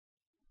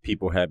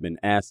People have been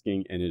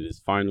asking, and it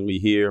is finally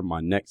here.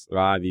 My next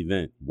live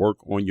event, Work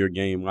on Your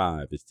Game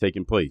Live, is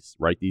taking place.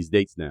 Write these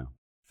dates down.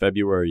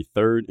 February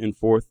 3rd and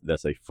 4th,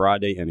 that's a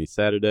Friday and a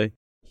Saturday,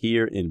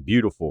 here in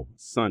beautiful,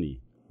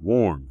 sunny,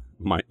 warm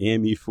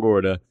Miami,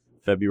 Florida,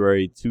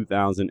 February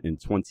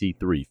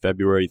 2023,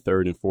 February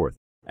 3rd and 4th.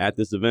 At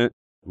this event,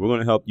 we're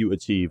going to help you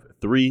achieve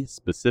 3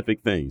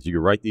 specific things. You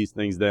can write these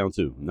things down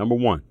too. Number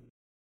 1,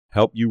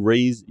 help you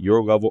raise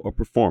your level of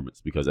performance,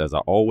 because as I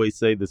always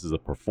say, this is a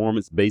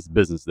performance-based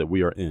business that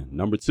we are in.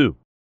 Number 2,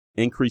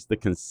 increase the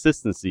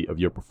consistency of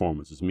your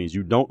performance, which means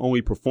you don't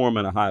only perform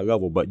at a high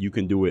level, but you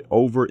can do it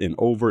over and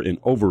over and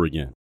over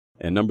again.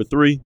 And number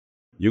 3,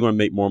 you're going to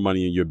make more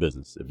money in your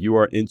business. If you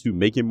are into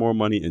making more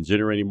money and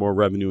generating more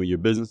revenue in your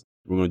business,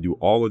 we're going to do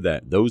all of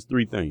that. Those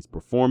 3 things: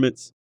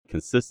 performance,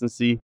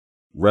 consistency,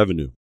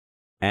 revenue,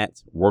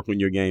 at Work on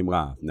Your Game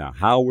Live. Now,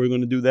 how we're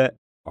going to do that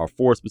are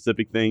 4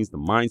 specific things: the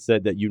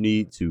mindset that you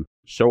need to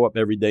show up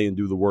every day and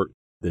do the work,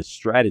 the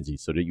strategy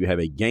so that you have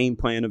a game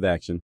plan of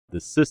action,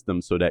 the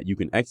system so that you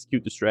can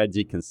execute the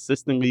strategy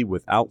consistently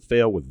without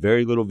fail, with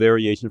very little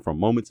variation from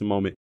moment to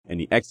moment,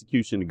 and the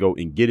execution to go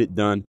and get it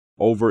done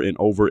over and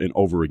over and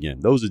over again.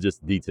 Those are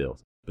just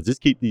details. But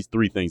just keep these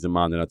 3 things in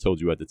mind that I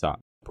told you at the top: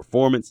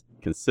 performance,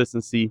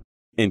 consistency,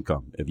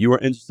 income. If you are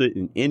interested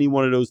in any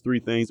one of those 3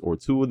 things, or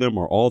 2 of them,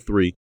 or all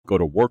 3, go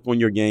to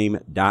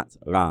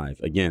workonyourgame.live.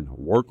 Again,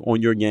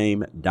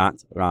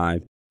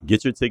 workonyourgame.live.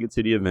 Get your ticket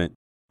to the event.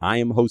 I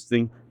am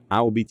hosting.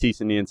 I will be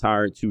teaching the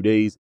entire 2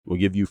 days. We'll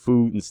give you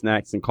food and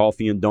snacks and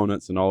coffee and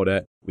donuts and all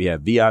that. We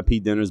have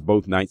VIP dinners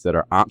both nights that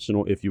are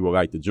optional if you would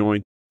like to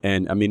join.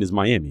 And I mean, it's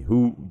Miami.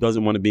 Who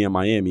doesn't want to be in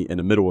Miami in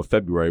the middle of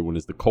February when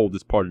it's the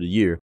coldest part of the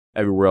year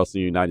everywhere else in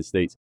the United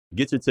States?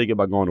 Get your ticket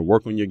by going to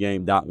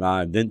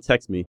workonyourgame.live. Then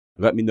text me.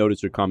 Let me know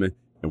that you're coming.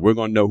 And we're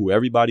going to know who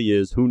everybody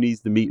is, who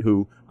needs to meet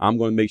who. I'm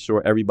going to make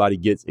sure everybody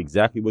gets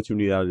exactly what you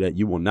need out of that.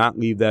 You will not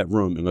leave that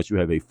room unless you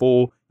have a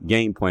full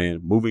game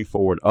plan moving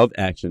forward of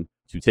action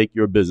to take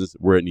your business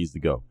where it needs to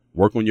go.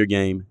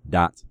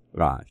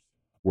 Workonyourgame.live.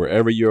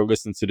 Wherever you're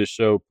listening to the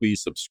show,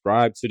 please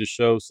subscribe to the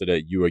show so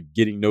that you are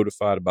getting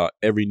notified about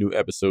every new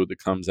episode that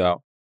comes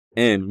out.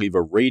 And leave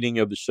a rating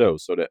of the show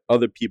so that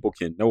other people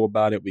can know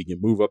about it. We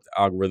can move up the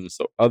algorithm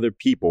so other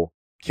people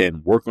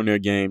can work on their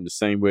game the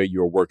same way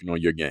you're working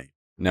on your game.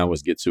 Now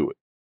let's get to it.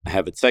 I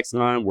have a text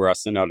line where I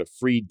send out a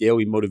free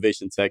daily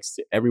motivation text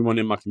to everyone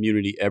in my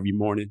community every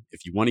morning.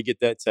 If you want to get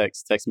that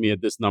text, text me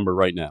at this number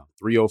right now: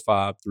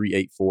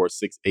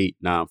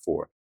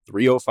 305-384-6894.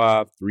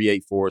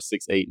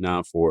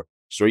 305-384-6894.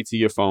 Straight to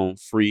your phone,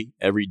 free,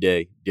 every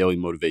day, daily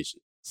motivation.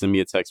 Send me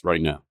a text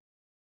right now.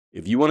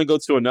 If you want to go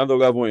to another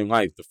level in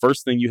life, the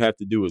first thing you have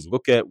to do is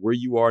look at where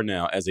you are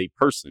now as a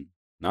person,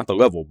 not the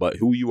level, but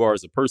who you are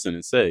as a person,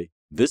 and say,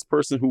 this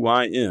person who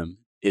I am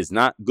is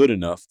not good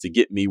enough to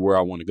get me where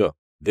I want to go.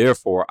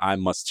 Therefore, I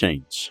must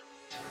change.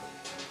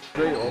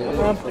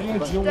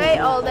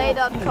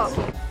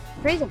 StrayAllDay.com.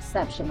 Pretty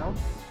exceptional.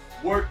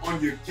 Work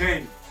on your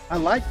game. I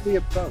like the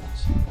approach.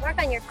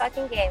 Work on your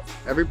fucking game.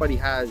 Everybody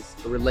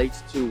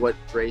relates to what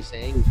Dre's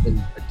saying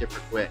in a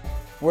different way.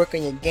 Work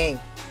on your game.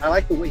 I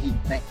like the way he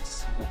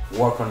thinks.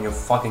 Work on your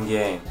fucking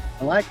game.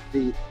 I like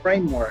the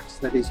frameworks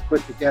that he's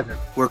put together.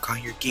 Work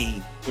on your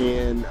game.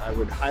 And I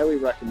would highly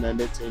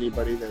recommend it to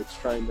anybody that's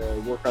trying to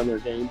work on their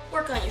game.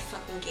 Work on your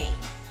fucking game.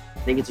 I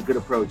think it's a good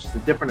approach. It's a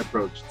different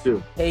approach,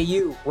 too. Hey,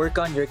 you, work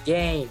on your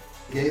game.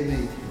 Gave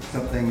me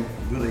something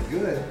really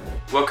good.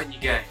 Work on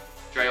your game.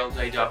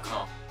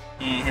 StrayAllDay.com.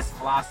 And his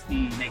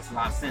philosophy makes a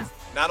lot of sense.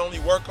 Not only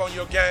work on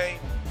your game,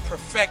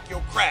 perfect your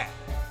craft.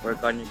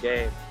 Work on your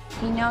game.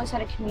 He knows how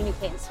to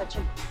communicate in such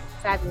a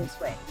fabulous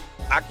way.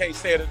 I can't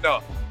say it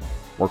enough.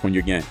 Work on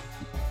your game.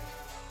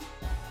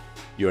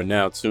 You are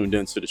now tuned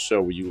into the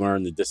show where you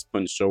learn the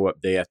discipline to show up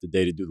day after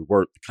day to do the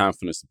work, the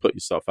confidence to put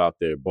yourself out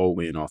there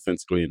boldly and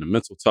authentically, and the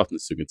mental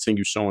toughness to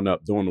continue showing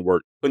up, doing the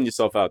work, putting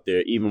yourself out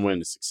there, even when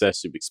the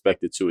success you've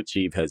expected to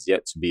achieve has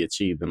yet to be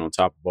achieved. And on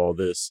top of all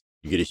this,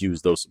 you get a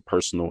huge dose of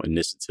personal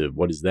initiative.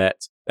 What is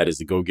that? That is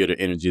the go-getter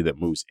energy that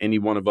moves any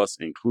one of us,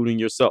 including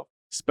yourself,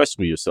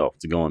 especially yourself,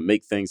 to go and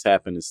make things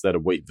happen instead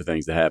of waiting for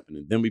things to happen.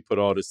 And then we put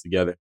all this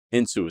together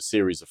into a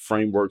series of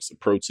frameworks,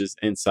 approaches,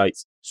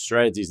 insights,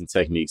 strategies, and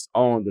techniques,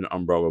 all under the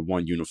umbrella of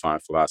one unifying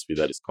philosophy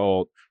that is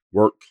called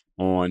Work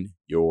on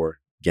Your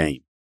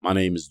Game. My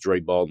name is Dre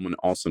Baldwin,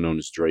 also known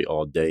as Dre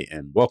All Day,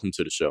 and welcome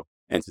to the show.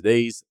 And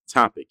today's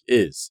topic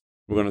is,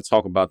 we're going to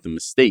talk about the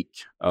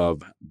mistake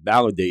of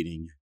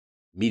validating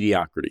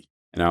mediocrity.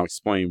 And I'll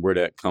explain where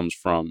that comes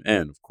from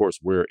and, of course,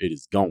 where it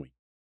is going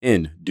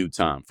in due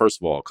time.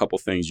 First of all, a couple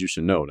things you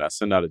should know. I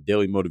send out a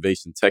daily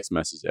motivation text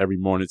message every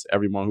morning to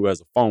everyone who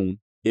has a phone.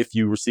 If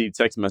you receive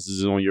text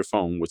messages on your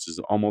phone, which is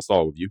almost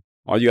all of you,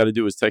 all you got to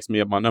do is text me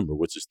at my number,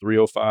 which is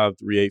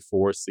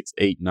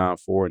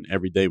 305-384-6894. And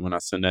every day when I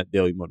send that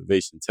daily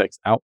motivation text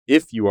out,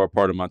 if you are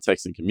part of my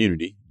texting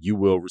community, you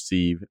will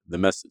receive the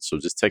message. So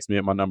just text me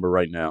at my number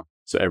right now.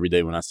 So every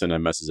day when I send that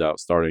message out,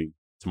 starting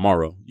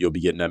tomorrow, you'll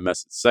be getting that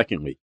message.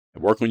 Secondly,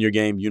 Work on Your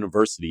Game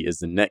University is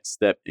the next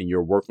step in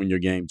your Work on Your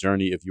Game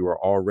journey. If you are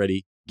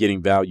already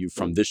getting value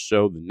from this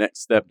show, the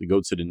next step to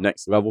go to the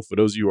next level. For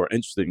those of you who are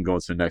interested in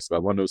going to the next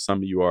level, I know some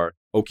of you are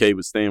okay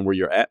with staying where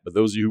you're at, but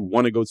those of you who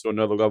want to go to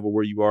another level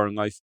where you are in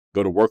life,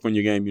 go to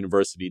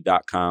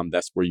workonyourgameuniversity.com.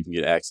 That's where you can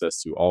get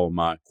access to all of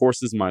my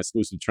courses, my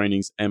exclusive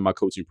trainings, and my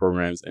coaching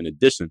programs, in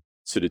addition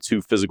to the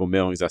 2 physical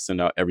mailings I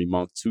send out every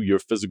month to your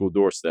physical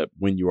doorstep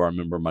when you are a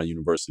member of my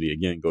university.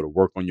 Again, go to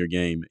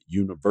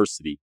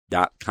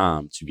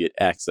workonyourgameuniversity.com to get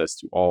access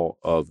to all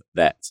of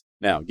that.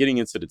 Now, getting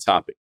into the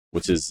topic,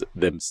 which is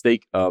the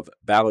mistake of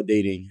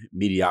validating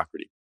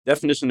mediocrity.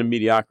 Definition of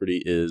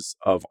mediocrity is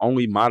of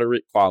only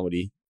moderate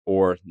quality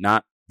or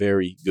not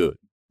very good.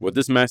 What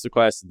this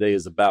masterclass today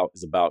is about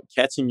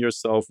catching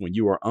yourself when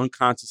you are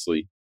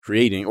unconsciously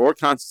creating, or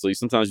consciously,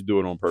 sometimes you do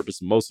it on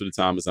purpose, most of the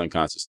time it's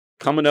unconscious,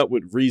 coming up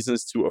with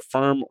reasons to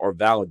affirm or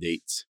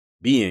validate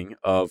being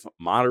of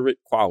moderate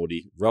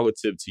quality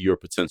relative to your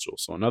potential.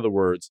 So in other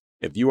words,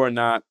 if you are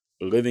not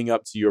living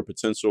up to your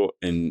potential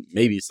and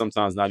maybe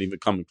sometimes not even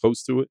coming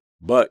close to it,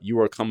 but you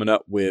are coming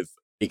up with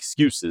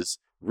excuses,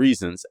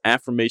 reasons,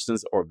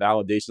 affirmations, or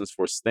validations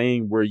for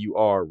staying where you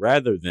are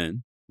rather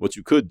than what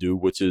you could do,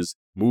 which is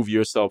move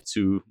yourself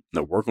to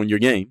work on your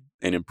game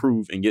and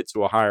improve and get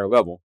to a higher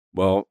level.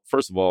 Well,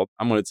 first of all,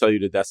 I'm going to tell you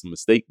that that's a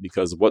mistake,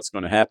 because what's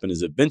going to happen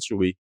is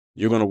eventually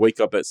you're going to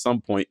wake up at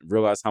some point and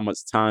realize how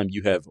much time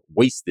you have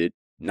wasted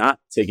not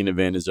taking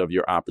advantage of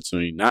your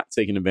opportunity, not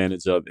taking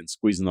advantage of and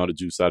squeezing all the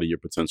juice out of your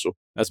potential.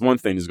 That's one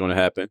thing that's going to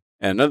happen.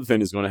 And another thing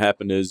that's going to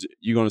happen is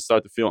you're going to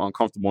start to feel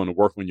uncomfortable in the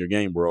work on your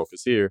game world.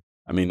 Because here,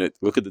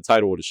 look at the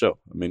title of the show.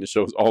 The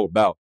show is all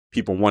about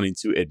people wanting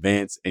to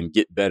advance and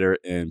get better,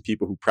 and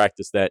people who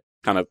practice that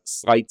kind of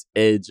slight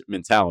edge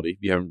mentality. If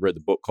you haven't read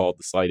the book called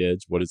The Slight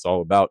Edge, what it's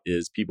all about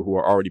is people who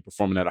are already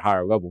performing at a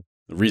higher level.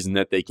 The reason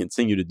that they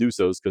continue to do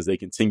so is because they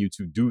continue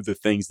to do the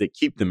things that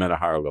keep them at a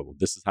higher level.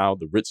 This is how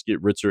the rich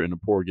get richer and the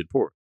poor get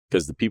poorer,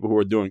 because the people who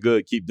are doing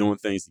good keep doing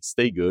things to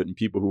stay good, and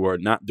people who are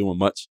not doing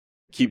much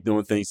keep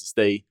doing things to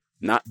stay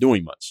not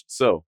doing much.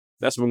 So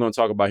that's what we're going to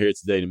talk about here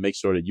today, to make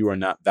sure that you are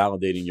not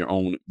validating your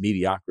own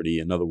mediocrity.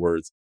 In other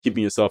words,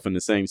 keeping yourself in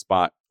the same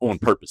spot on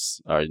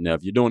purpose. All right. Now,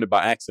 if you're doing it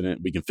by accident,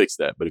 we can fix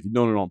that. But if you're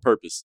doing it on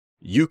purpose,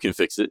 you can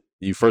fix it.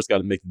 You first got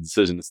to make the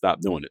decision to stop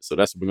doing it. So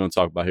that's what we're going to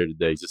talk about here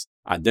today. Just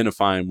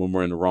identifying when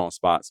we're in the wrong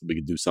spot so we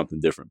can do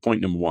something different.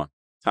 Point number 1,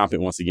 topic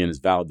once again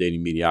is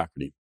validating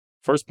mediocrity.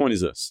 First point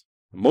is this.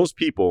 Most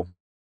people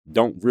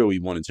don't really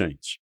want to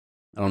change.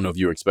 I don't know if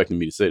you were expecting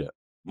me to say that.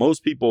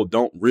 Most people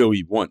don't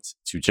really want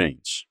to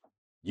change.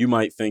 You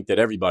might think that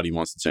everybody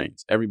wants to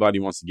change. Everybody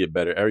wants to get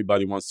better.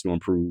 Everybody wants to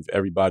improve.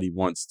 Everybody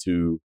wants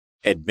to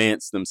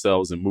advance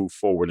themselves and move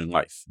forward in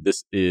life.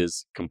 This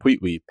is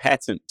completely,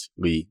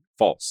 patently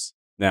false.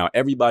 Now,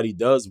 everybody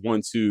does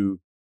want to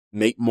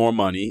make more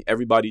money.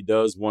 Everybody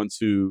does want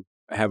to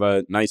have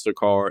a nicer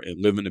car and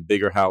live in a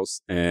bigger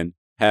house and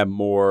have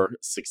more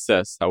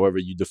success, however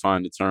you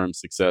define the term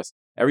success.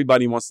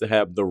 Everybody wants to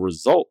have the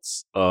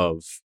results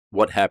of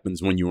what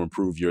happens when you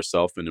improve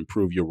yourself and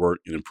improve your work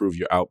and improve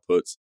your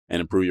outputs and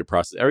improve your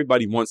process.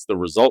 Everybody wants the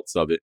results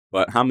of it,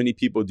 but how many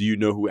people do you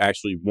know who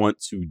actually want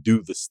to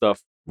do the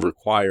stuff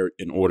required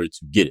in order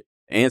to get it?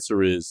 The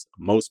answer is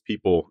most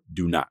people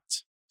do not.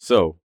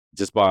 So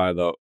just by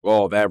the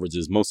law of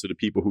averages, most of the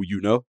people who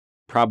you know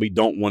probably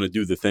don't want to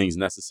do the things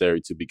necessary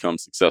to become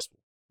successful.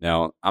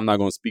 Now, I'm not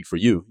going to speak for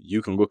you.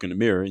 You can look in the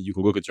mirror and you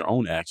can look at your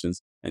own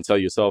actions and tell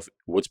yourself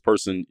which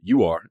person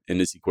you are in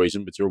this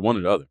equation, but you're one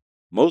or the other.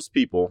 Most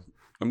people,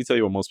 let me tell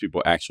you what most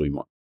people actually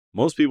want.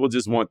 Most people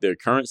just want their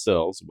current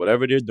selves,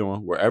 whatever they're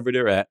doing, wherever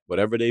they're at,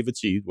 whatever they've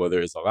achieved, whether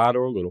it's a lot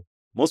or a little.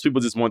 Most people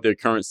just want their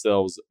current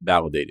selves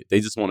validated. They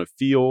just want to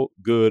feel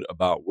good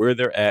about where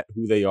they're at,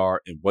 who they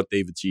are, and what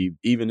they've achieved,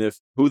 even if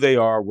who they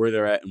are, where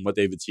they're at, and what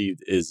they've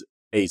achieved is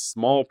a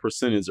small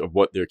percentage of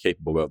what they're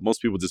capable of.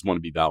 Most people just want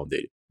to be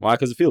validated. Why?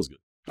 Because it feels good.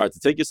 All right, to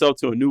take yourself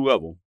to a new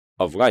level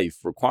of life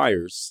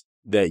requires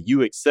that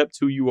you accept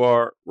who you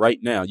are right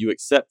now. You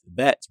accept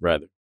that,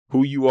 rather.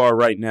 Who you are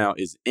right now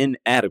is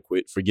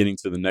inadequate for getting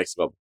to the next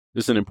level.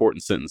 This is an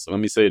important sentence. So let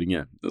me say it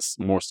again, just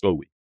more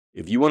slowly.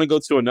 If you want to go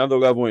to another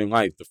level in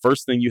life, the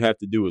first thing you have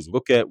to do is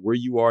look at where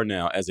you are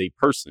now as a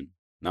person,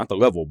 not the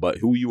level, but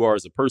who you are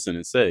as a person,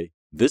 and say,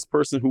 this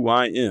person who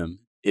I am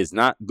is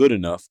not good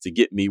enough to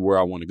get me where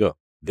I want to go.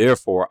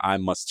 Therefore, I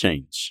must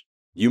change.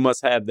 You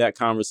must have that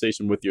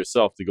conversation with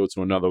yourself to go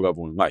to another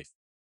level in life.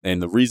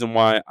 And the reason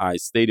why I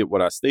stated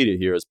what I stated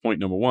here as point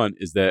number 1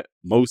 is that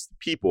most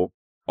people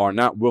are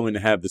not willing to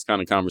have this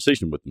kind of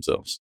conversation with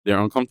themselves. They're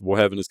uncomfortable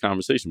having this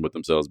conversation with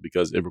themselves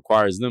because it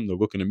requires them to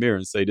look in the mirror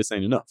and say, this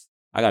ain't enough.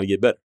 I got to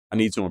get better. I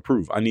need to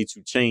improve. I need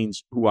to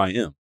change who I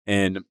am.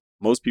 And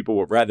most people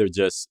would rather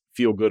just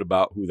feel good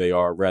about who they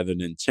are rather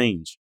than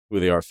change who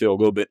they are, feel a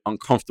little bit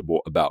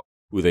uncomfortable about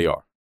who they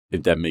are,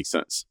 if that makes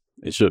sense.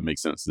 It should make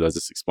sense. I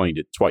just explained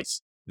it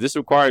twice. This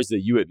requires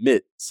that you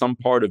admit some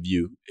part of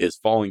you is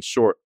falling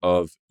short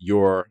of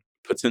your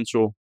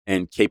potential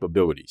and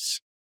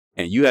capabilities.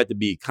 And you have to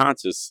be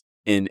conscious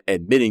in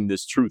admitting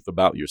this truth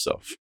about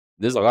yourself.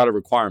 There's a lot of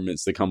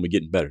requirements that come with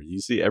getting better. You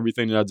see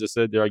everything that I just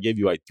said there? I gave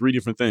you like 3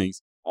 different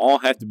things all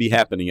have to be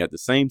happening at the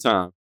same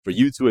time for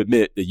you to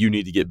admit that you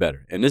need to get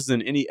better. And this is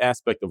in any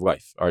aspect of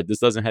life. All right. This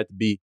doesn't have to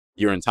be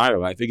your entire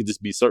life. It could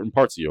just be certain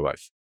parts of your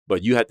life.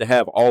 But you have to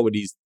have all of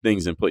these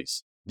things in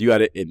place. You got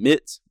to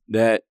admit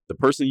that the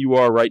person you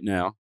are right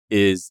now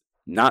is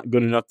not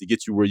good enough to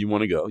get you where you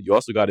want to go. You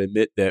also got to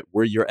admit that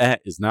where you're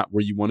at is not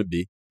where you want to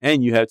be.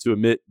 And you have to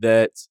admit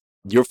that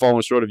you're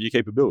falling short of your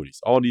capabilities.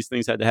 All these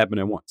things had to happen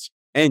at once.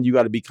 And you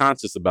got to be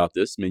conscious about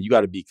this. Man, you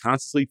got to be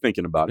constantly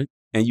thinking about it.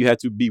 And you have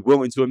to be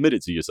willing to admit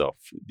it to yourself.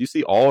 You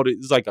see, all this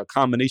is like a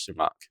combination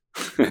lock.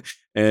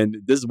 And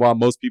this is why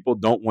most people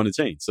don't want to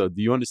change. So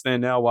do you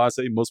understand now why I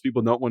say most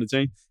people don't want to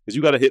change? Because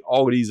you got to hit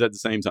all of these at the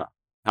same time.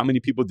 How many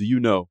people do you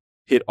know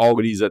hit all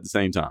of these at the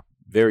same time?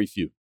 Very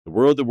few. The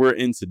world that we're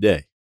in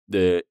today,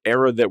 the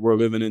era that we're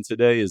living in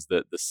today is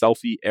the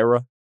selfie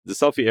era. The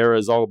selfie era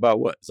is all about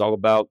what? It's all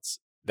about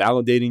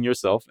validating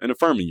yourself and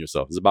affirming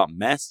yourself. It's about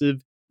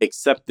massive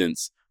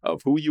acceptance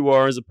of who you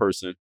are as a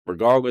person,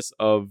 regardless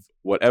of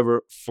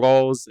whatever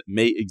flaws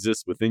may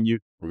exist within you,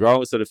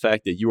 regardless of the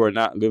fact that you are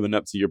not living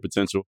up to your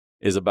potential.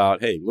 Is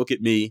about, hey, look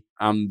at me.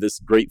 I'm this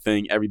great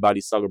thing.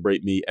 Everybody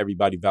celebrate me.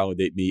 Everybody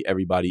validate me.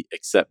 Everybody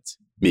accept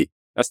me.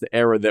 That's the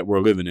era that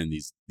we're living in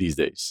these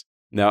days.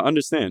 Now,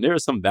 understand, there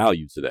is some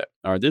value to that.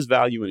 All right, there's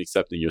value in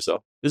accepting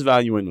yourself. There's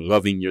value in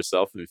loving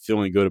yourself and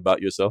feeling good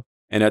about yourself.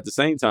 And at the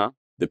same time,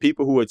 the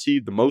people who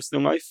achieve the most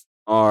in life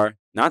are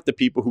not the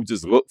people who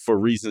just look for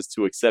reasons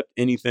to accept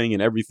anything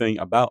and everything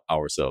about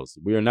ourselves.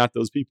 We are not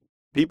those people.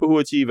 People who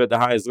achieve at the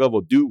highest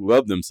level do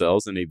love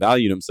themselves and they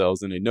value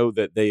themselves and they know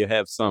that they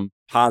have some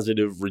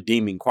positive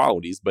redeeming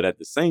qualities. But at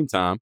the same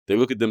time, they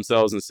look at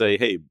themselves and say,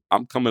 hey,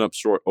 I'm coming up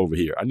short over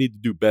here. I need to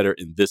do better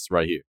in this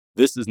right here.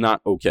 This is not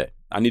okay.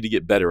 I need to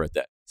get better at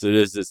that. So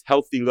there's this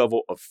healthy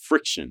level of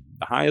friction.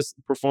 The highest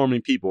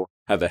performing people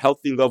have a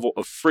healthy level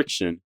of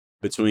friction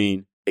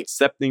between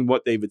accepting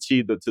what they've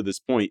achieved up to this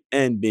point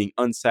and being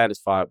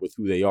unsatisfied with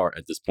who they are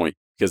at this point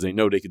because they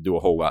know they could do a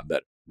whole lot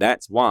better.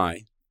 That's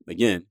why,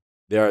 again,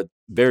 there are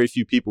very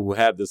few people who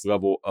have this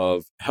level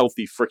of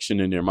healthy friction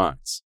in their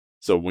minds.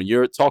 So when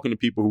you're talking to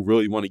people who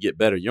really want to get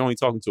better, you're only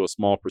talking to a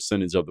small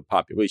percentage of the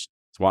population.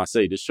 That's why I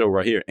say this show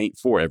right here ain't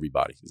for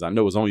everybody, because I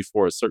know it's only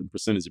for a certain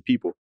percentage of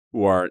people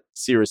who are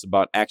serious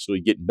about actually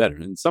getting better.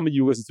 And some of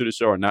you listen to the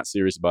show are not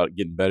serious about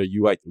getting better.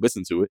 You like to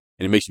listen to it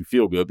and it makes you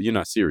feel good, but you're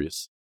not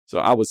serious. So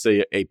I would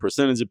say a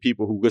percentage of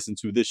people who listen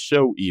to this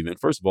show even,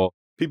 first of all,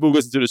 people who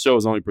listen to the show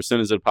is only a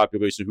percentage of the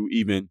population who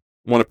even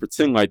want to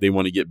pretend like they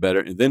want to get better.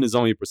 And then there's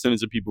only a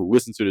percentage of people who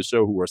listen to the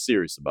show who are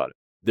serious about it.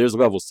 There's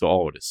levels to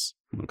all of this.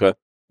 Okay.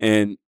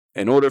 And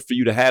in order for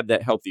you to have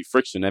that healthy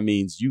friction, that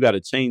means you got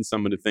to change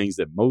some of the things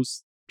that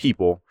most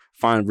people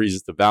find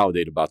reasons to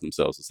validate about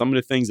themselves. So some of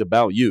the things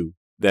about you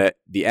that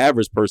the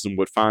average person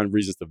would find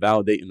reasons to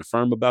validate and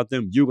affirm about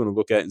them, you're going to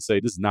look at and say,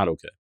 this is not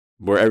okay.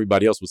 Where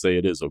everybody else will say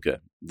it is okay.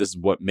 This is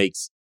what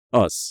makes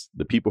us,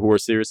 the people who are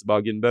serious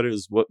about getting better,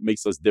 is what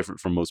makes us different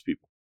from most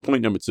people.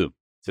 Point number 2.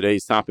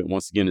 Today's topic,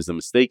 once again, is the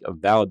mistake of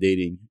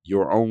validating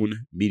your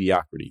own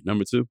mediocrity.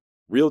 Number 2,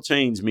 real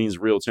change means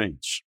real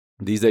change.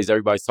 These days,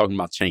 everybody's talking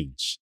about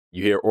change.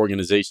 You hear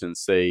organizations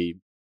say,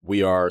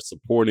 we are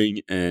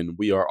supporting and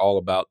we are all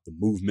about the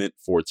movement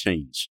for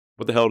change.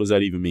 What the hell does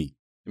that even mean?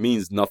 It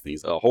means nothing.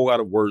 It's a whole lot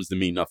of words that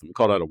mean nothing. We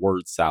call that a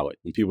word salad.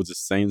 When people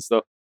just saying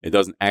stuff, it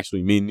doesn't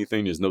actually mean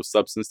anything. There's no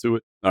substance to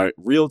it. All right,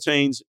 real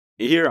change.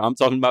 Here, I'm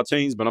talking about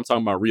change, but I'm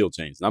talking about real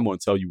change. And I'm going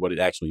to tell you what it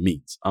actually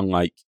means.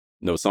 Unlike,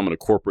 some of the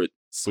corporate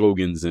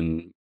slogans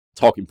and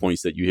talking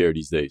points that you hear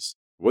these days.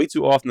 Way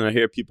too often I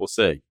hear people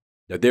say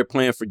that their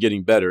plan for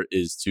getting better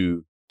is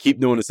to keep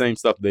doing the same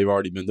stuff they've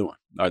already been doing.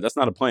 All right, that's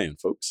not a plan,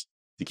 folks.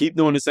 To keep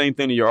doing the same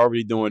thing that you're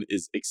already doing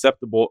is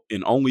acceptable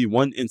in only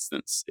one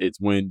instance. It's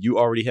when you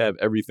already have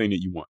everything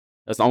that you want.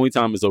 That's the only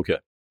time it's okay.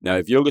 Now,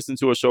 if you're listening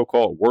to a show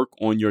called Work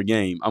on Your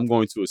Game, I'm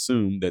going to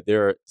assume that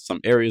there are some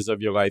areas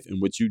of your life in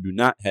which you do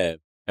not have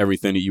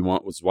everything that you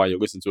want, which is why you're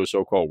listening to a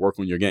show called Work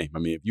on Your Game. I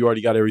mean, if you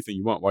already got everything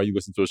you want, why are you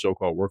listening to a show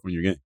called Work on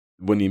Your Game?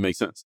 It wouldn't even make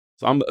sense.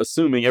 So I'm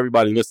assuming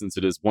everybody listening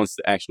to this wants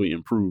to actually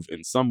improve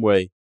in some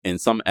way, in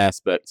some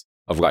aspect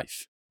of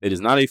life. It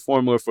is not a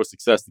formula for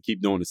success to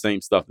keep doing the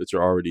same stuff that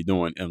you're already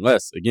doing,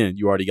 unless, again,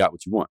 you already got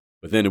what you want.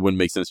 But then it wouldn't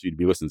make sense for you to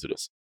be listening to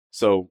this.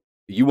 So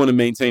you want to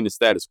maintain the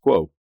status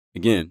quo.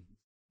 Again,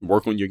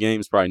 Work on Your Game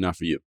is probably not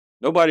for you.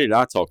 Nobody that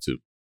I talk to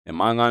in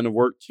my line of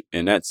work,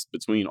 and that's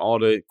between all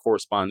the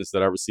correspondence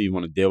that I receive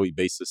on a daily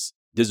basis,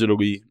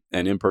 digitally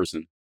and in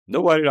person,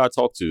 nobody that I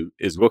talk to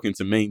is looking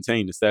to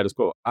maintain the status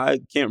quo. I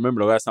can't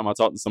remember the last time I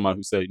talked to somebody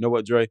who said, you know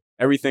what, Dre,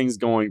 everything's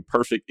going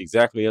perfect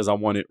exactly as I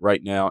want it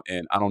right now,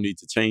 and I don't need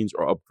to change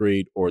or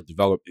upgrade or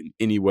develop in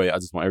any way. I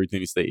just want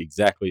everything to stay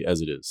exactly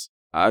as it is.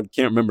 I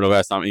can't remember the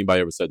last time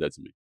anybody ever said that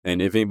to me.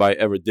 And if anybody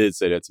ever did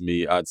say that to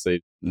me, I'd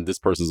say this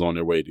person's on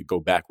their way to go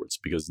backwards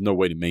because there's no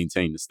way to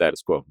maintain the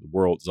status quo. The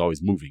world is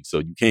always moving, so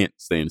you can't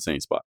stay in the same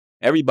spot.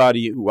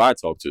 Everybody who I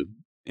talk to,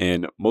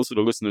 and most of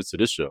the listeners to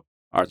this show,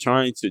 are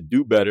trying to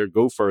do better,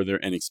 go further,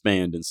 and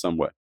expand in some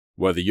way.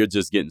 Whether you're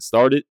just getting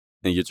started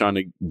and you're trying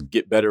to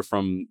get better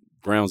from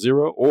ground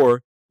zero,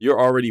 or you're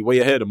already way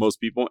ahead of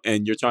most people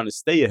and you're trying to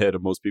stay ahead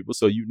of most people.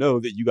 So you know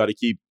that you got to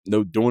keep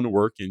doing the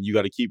work and you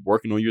got to keep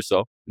working on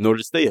yourself in order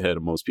to stay ahead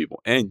of most people.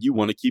 And you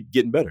want to keep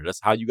getting better. That's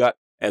how you got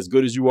as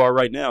good as you are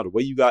right now. The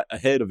way you got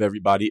ahead of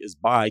everybody is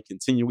by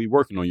continually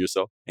working on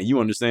yourself. And you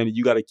understand that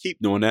you got to keep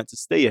doing that to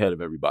stay ahead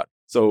of everybody.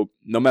 So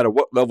no matter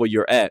what level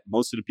you're at,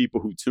 most of the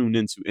people who tune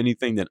into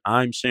anything that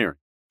I'm sharing,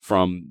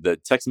 from the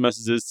text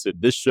messages to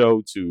this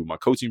show, to my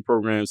coaching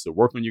programs, to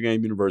Work on Your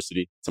Game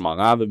University, to my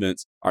live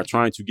events, are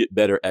trying to get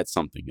better at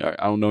something.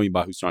 I don't know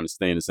anybody who's trying to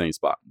stay in the same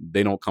spot.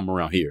 They don't come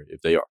around here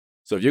if they are.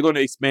 So if you're going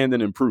to expand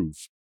and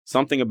improve,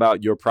 something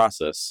about your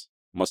process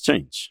must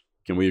change.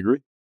 Can we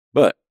agree?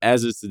 But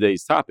as is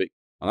today's topic,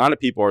 a lot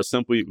of people are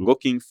simply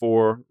looking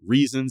for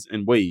reasons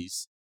and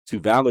ways to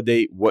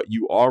validate what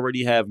you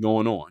already have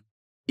going on,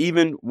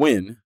 even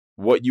when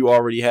what you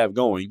already have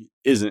going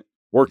isn't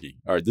working.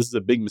 All right, this is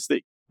a big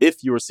mistake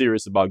if you're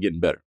serious about getting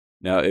better.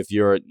 Now, if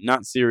you're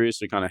not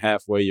serious, you're kind of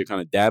halfway, you're kind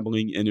of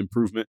dabbling in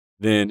improvement,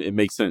 then it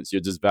makes sense.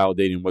 You're just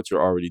validating what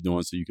you're already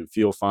doing so you can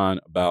feel fine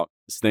about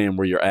staying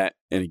where you're at.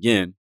 And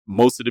again,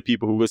 most of the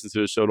people who listen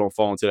to the show don't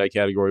fall into that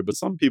category, but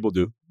some people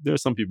do. There are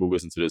some people who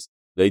listen to this.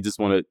 They just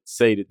want to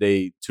say that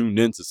they tuned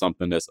into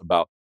something that's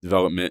about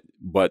development,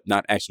 but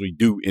not actually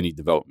do any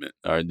development.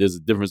 All right, there's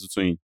a difference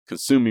between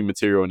consuming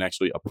material and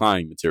actually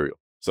applying material.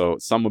 So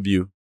some of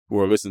you who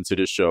are listening to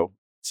this show,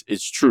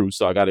 it's true.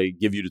 So I got to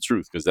give you the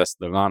truth because that's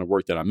the line of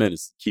work that I'm in,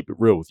 is keep it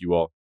real with you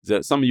all. Is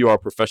that some of you are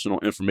professional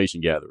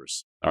information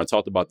gatherers. I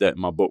talked about that in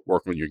my book,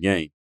 Work on Your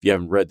Game. If you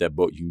haven't read that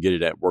book, you can get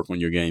it at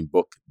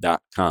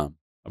workonyourgamebook.com.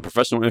 A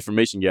professional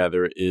information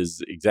gatherer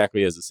is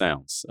exactly as it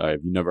sounds.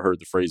 If you never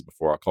heard the phrase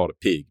before, I call it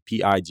PIG,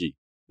 P-I-G.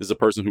 This is a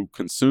person who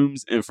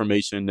consumes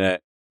information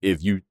that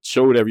if you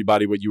showed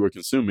everybody what you were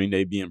consuming,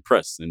 they'd be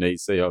impressed and they'd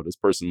say, oh, this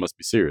person must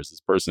be serious.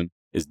 This person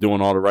is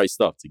doing all the right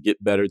stuff to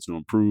get better, to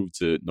improve,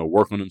 to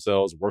work on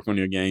themselves, work on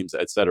your games,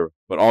 etc.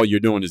 But all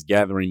you're doing is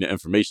gathering the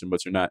information,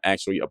 but you're not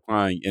actually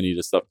applying any of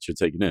the stuff that you're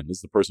taking in. This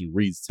is the person who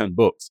reads 10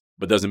 books,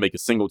 but doesn't make a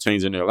single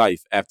change in their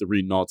life after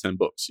reading all 10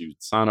 books. You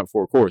sign up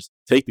for a course,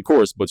 take the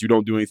course, but you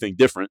don't do anything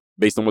different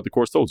based on what the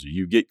course told you.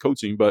 You get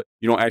coaching, but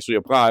you don't actually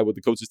apply what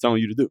the coach is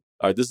telling you to do.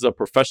 All right, this is a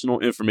professional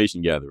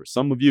information gatherer.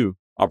 Some of you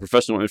are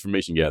professional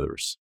information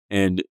gatherers,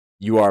 and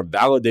you are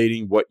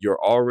validating what you're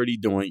already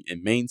doing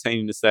and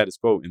maintaining the status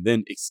quo, and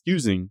then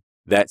excusing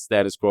that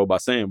status quo by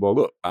saying, well,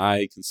 look,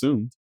 I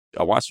consumed,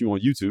 I watched you on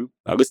YouTube,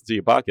 I listened to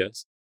your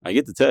podcast, I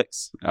get the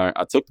text, all right,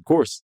 I took the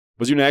course,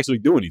 but you didn't actually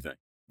do anything.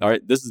 All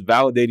right, this is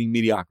validating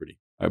mediocrity.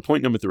 All right,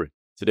 point number 3.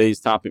 Today's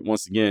topic,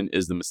 once again,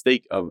 is the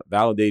mistake of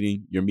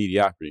validating your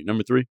mediocrity.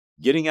 Number 3,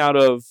 getting out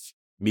of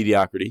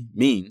mediocrity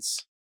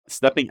means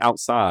stepping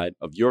outside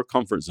of your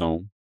comfort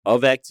zone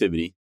of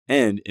activity,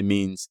 and it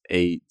means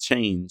a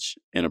change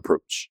in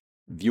approach.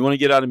 If you want to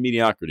get out of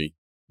mediocrity,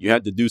 you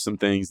have to do some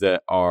things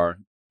that are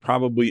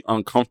probably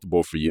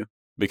uncomfortable for you,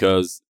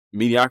 because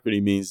mediocrity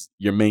means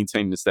you're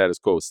maintaining the status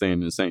quo, staying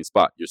in the same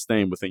spot. You're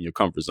staying within your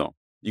comfort zone.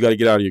 You got to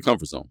get out of your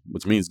comfort zone,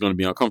 which means it's going to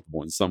be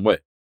uncomfortable in some way.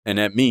 And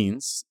that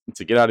means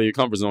to get out of your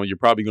comfort zone, you're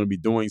probably going to be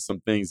doing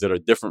some things that are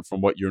different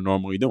from what you're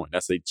normally doing.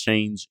 That's a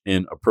change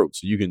in approach.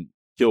 So you can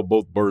kill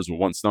both birds with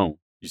one stone.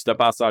 You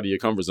step outside of your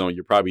comfort zone,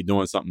 you're probably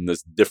doing something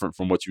that's different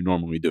from what you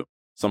normally do.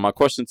 So my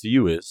question to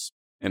you is,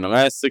 in the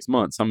last 6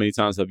 months, how many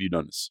times have you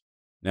done this?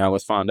 Now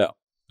let's find out.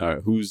 All right,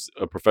 who's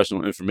a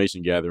professional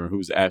information gatherer and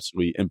who's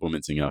actually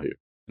implementing out here?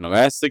 In the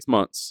last 6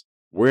 months,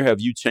 where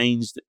have you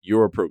changed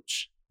your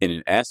approach in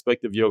an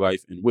aspect of your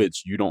life in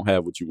which you don't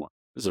have what you want?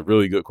 This is a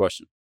really good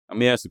question. Let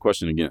me ask the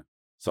question again.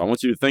 So I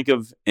want you to think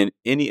of in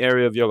any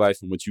area of your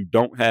life in which you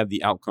don't have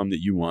the outcome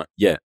that you want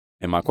yet.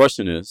 And my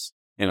question is,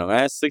 in the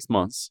last 6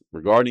 months,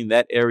 regarding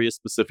that area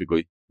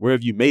specifically, where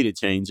have you made a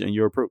change in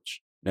your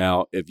approach?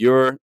 Now, if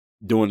you're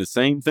doing the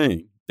same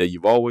thing that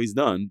you've always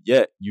done,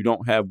 yet you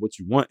don't have what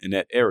you want in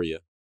that area,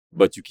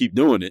 but you keep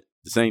doing it,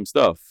 the same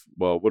stuff,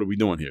 well, what are we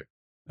doing here?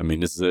 I mean,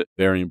 this is a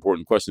very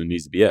important question that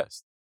needs to be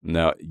asked.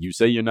 Now, you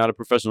say you're not a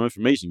professional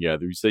information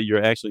gatherer. You say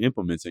you're actually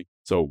implementing.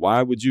 So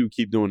why would you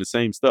keep doing the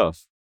same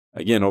stuff,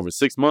 again, over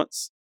 6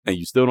 months, and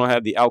you still don't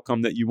have the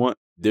outcome that you want?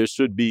 There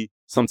should be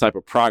some type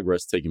of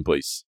progress taking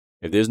place.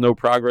 If there's no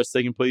progress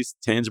taking place,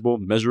 tangible,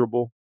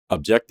 measurable,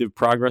 objective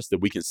progress that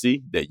we can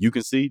see, that you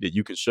can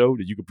show,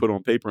 that you can put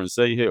on paper and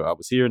say, hey, I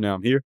was here, now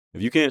I'm here.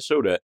 If you can't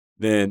show that,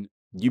 then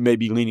you may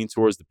be leaning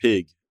towards the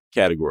PIG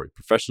category,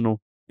 professional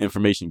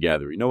information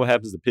gatherer. You know what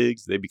happens to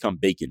pigs? They become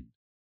bacon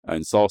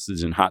and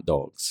sausage and hot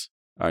dogs.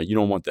 All right, you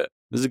don't want that.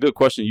 This is a good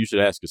question you should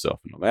ask yourself.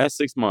 In the last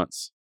 6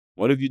 months,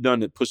 what have you done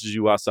that pushes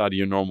you outside of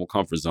your normal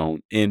comfort zone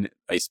in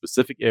a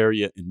specific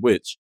area in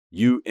which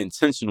you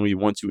intentionally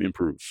want to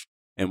improve?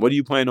 And what do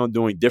you plan on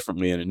doing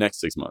differently in the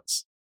next 6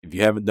 months? If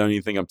you haven't done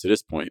anything up to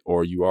this point,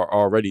 or you are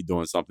already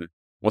doing something,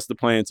 what's the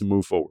plan to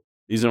move forward?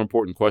 These are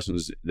important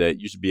questions that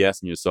you should be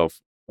asking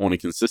yourself on a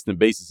consistent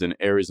basis in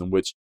areas in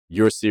which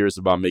you're serious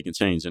about making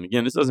change. And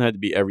again, this doesn't have to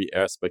be every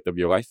aspect of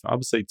your life. I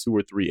would say 2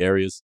 or 3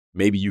 areas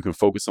maybe you can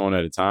focus on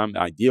at a time.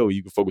 Ideally,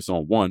 you can focus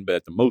on 1, but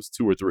at the most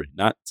 2 or 3,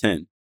 not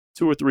 10.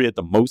 2 or 3 at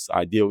the most,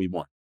 ideally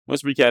 1.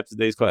 let's recap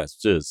today's class,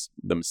 which is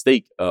the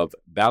mistake of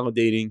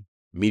validating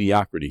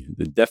mediocrity.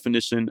 The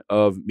definition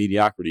of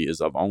mediocrity is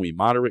of only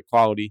moderate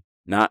quality,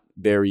 not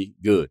very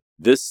good.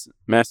 This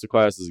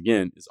masterclass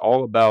is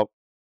all about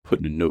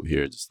putting a note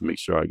here just to make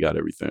sure I got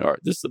everything. All right,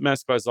 this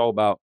masterclass is all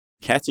about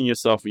catching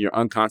yourself when you're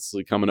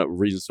unconsciously coming up with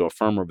reasons to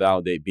affirm or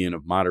validate being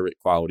of moderate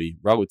quality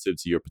relative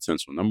to your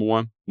potential. Number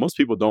one, most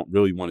people don't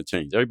really want to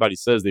change. Everybody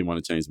says they want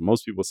to change, but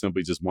most people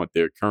simply just want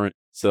their current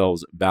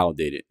selves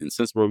validated. And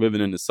since we're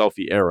living in the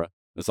selfie era,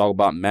 it's all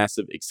about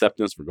massive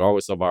acceptance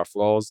regardless of our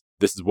flaws.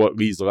 This is what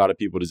leads a lot of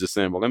people to just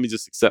saying, well, let me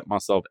just accept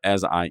myself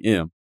as I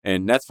am.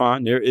 And that's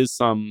fine. There is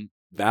some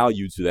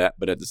value to that.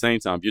 But at the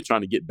same time, if you're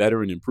trying to get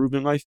better and improve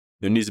in life,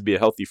 there needs to be a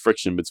healthy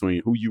friction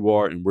between who you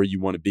are and where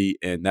you want to be.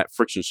 And that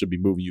friction should be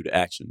moving you to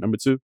action. Number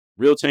two,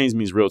 real change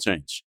means real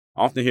change.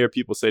 I often hear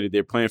people say that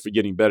their plan for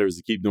getting better is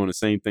to keep doing the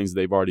same things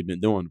they've already been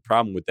doing. The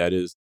problem with that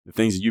is the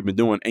things that you've been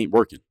doing ain't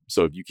working.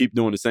 So if you keep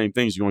doing the same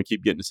things, you're going to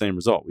keep getting the same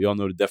result. We all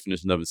know the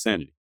definition of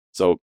insanity.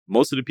 So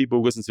most of the people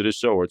who listen to this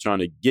show are trying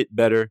to get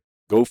better,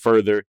 go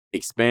further,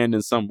 expand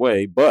in some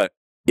way. But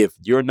if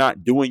you're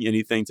not doing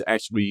anything to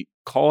actually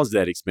cause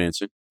that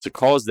expansion, to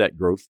cause that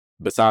growth,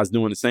 besides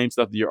doing the same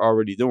stuff that you're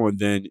already doing,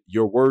 then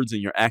your words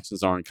and your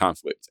actions are in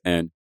conflict.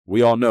 And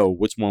we all know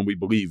which one we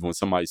believe when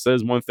somebody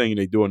says one thing and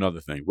they do another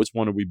thing. Which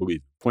one do we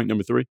believe? Point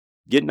number three,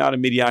 getting out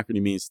of mediocrity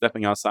means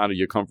stepping outside of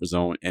your comfort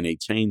zone and a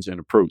change in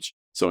approach.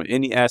 So in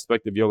any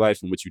aspect of your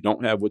life in which you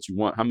don't have what you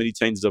want, how many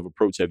changes of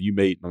approach have you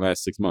made in the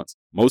last 6 months?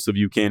 Most of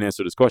you can't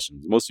answer this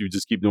question. Most of you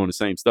just keep doing the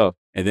same stuff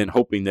and then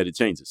hoping that it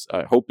changes.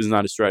 Hope is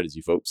not a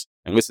strategy, folks.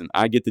 And listen,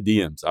 I get the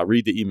DMs. I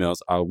read the emails.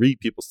 I'll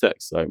read people's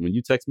texts. When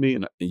you text me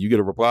and you get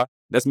a reply,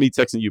 that's me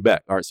texting you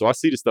back. All right. So I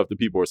see the stuff that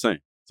people are saying.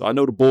 So I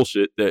know the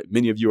bullshit that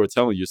many of you are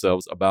telling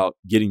yourselves about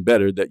getting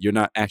better that you're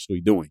not actually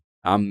doing.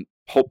 I'm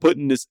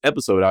putting this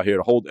episode out here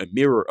to hold a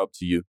mirror up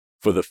to you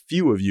for the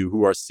few of you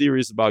who are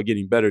serious about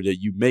getting better, that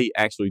you may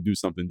actually do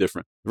something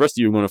different. The rest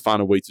of you are going to find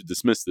a way to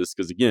dismiss this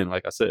because, again,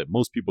 like I said,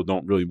 most people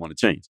don't really want to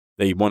change.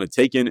 They want to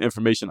take in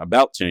information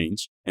about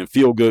change and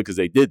feel good because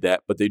they did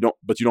that, but you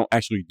don't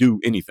actually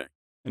do anything.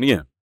 And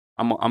again,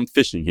 I'm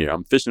fishing here.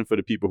 I'm fishing for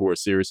the people who are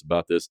serious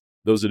about this.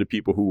 Those are the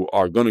people who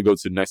are going to go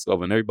to the next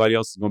level, and everybody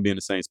else is going to be in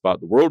the same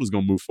spot. The world is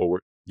going to move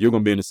forward. You're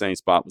going to be in the same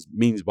spot, which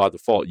means by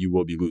default, you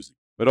will be losing.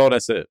 But all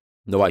that said,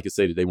 nobody can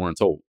say that they weren't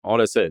told. All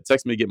that said,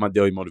 text me to get my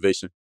daily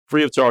motivation.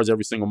 Free of charge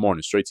every single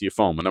morning, straight to your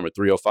phone. My number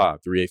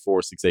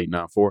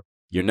 305-384-6894.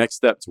 Your next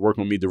step to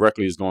working with me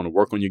directly is going to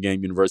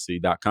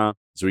workonyourgameuniversity.com.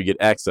 So you get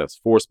access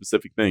 4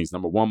 specific things.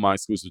 Number 1, my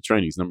exclusive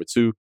trainings. Number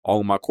 2, all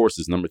of my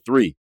courses. Number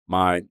 3,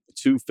 my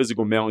 2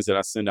 physical mailings that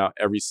I send out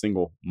every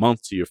single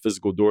month to your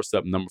physical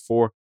doorstep. Number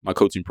 4, my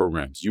coaching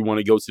programs. You want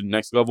to go to the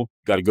next level?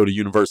 You got to go to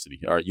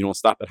university. All right. You don't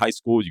stop at high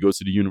school. You go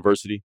to the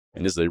university.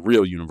 And this is a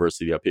real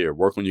university up here.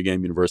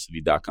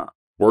 Workonyourgameuniversity.com.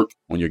 Work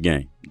on your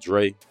game.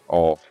 Dre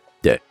all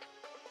day.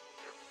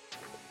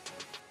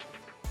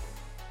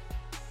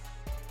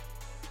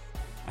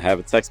 I have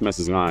a text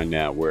message line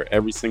now where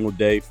every single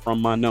day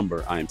from my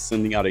number, I am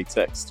sending out a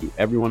text to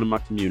everyone in my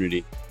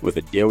community with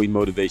a daily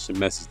motivation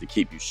message to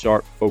keep you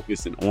sharp,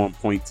 focused, and on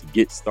point to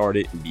get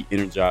started and be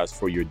energized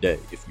for your day.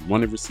 If you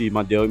want to receive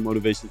my daily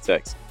motivation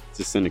text,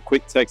 just send a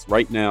quick text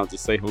right now to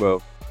say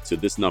hello to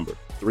this number,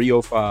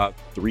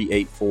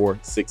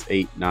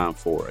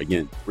 305-384-6894.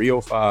 Again,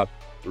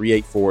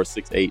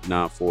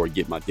 305-384-6894.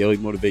 Get my daily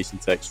motivation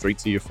text straight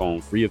to your phone,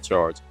 free of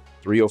charge,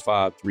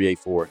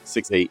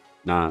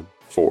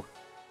 305-384-6894.